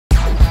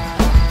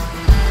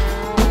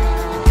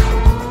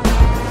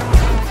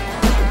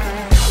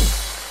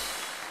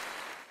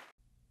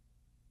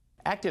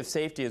Active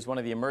safety is one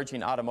of the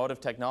emerging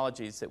automotive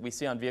technologies that we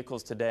see on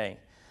vehicles today.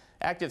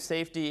 Active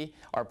safety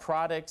are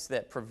products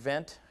that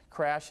prevent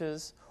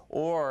crashes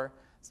or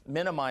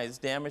minimize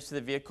damage to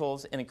the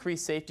vehicles and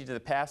increase safety to the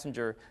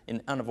passenger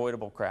in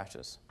unavoidable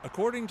crashes.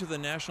 According to the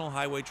National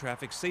Highway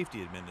Traffic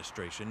Safety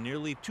Administration,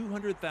 nearly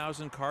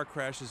 200,000 car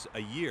crashes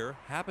a year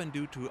happen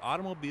due to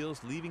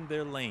automobiles leaving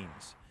their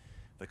lanes.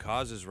 The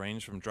causes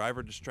range from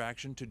driver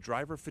distraction to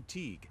driver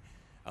fatigue.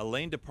 A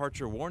lane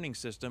departure warning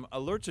system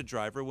alerts a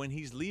driver when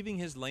he's leaving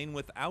his lane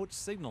without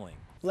signaling.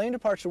 Lane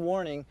departure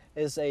warning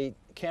is a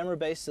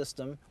camera-based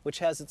system which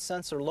has its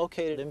sensor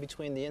located in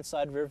between the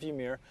inside rearview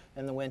mirror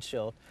and the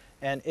windshield.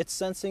 And it's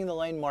sensing the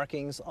lane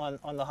markings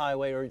on the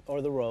highway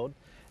or the road.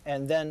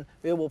 And then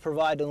it will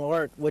provide an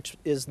alert which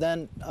is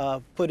then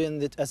put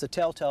in as a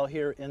telltale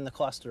here in the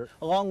cluster,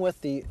 along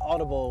with the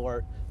audible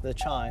alert, the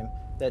chime,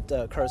 that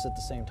occurs at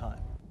the same time.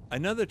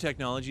 Another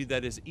technology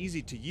that is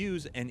easy to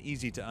use and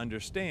easy to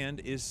understand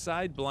is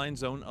side blind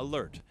zone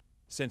alert.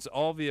 Since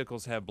all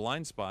vehicles have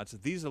blind spots,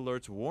 these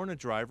alerts warn a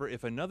driver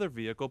if another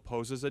vehicle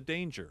poses a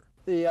danger.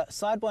 The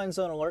side blind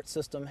zone alert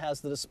system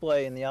has the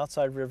display in the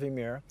outside rearview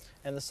mirror,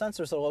 and the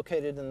sensors are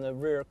located in the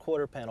rear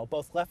quarter panel,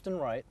 both left and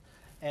right.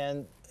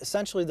 And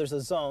essentially there's a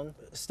zone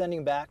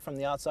extending back from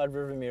the outside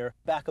rearview mirror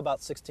back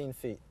about 16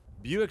 feet.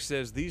 Buick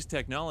says these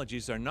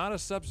technologies are not a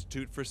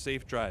substitute for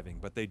safe driving,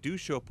 but they do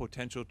show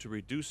potential to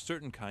reduce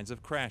certain kinds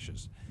of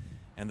crashes.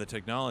 And the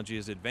technology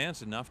is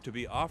advanced enough to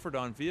be offered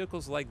on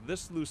vehicles like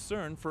this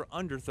Lucerne for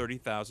under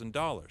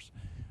 $30,000.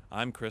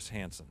 I'm Chris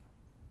Hansen.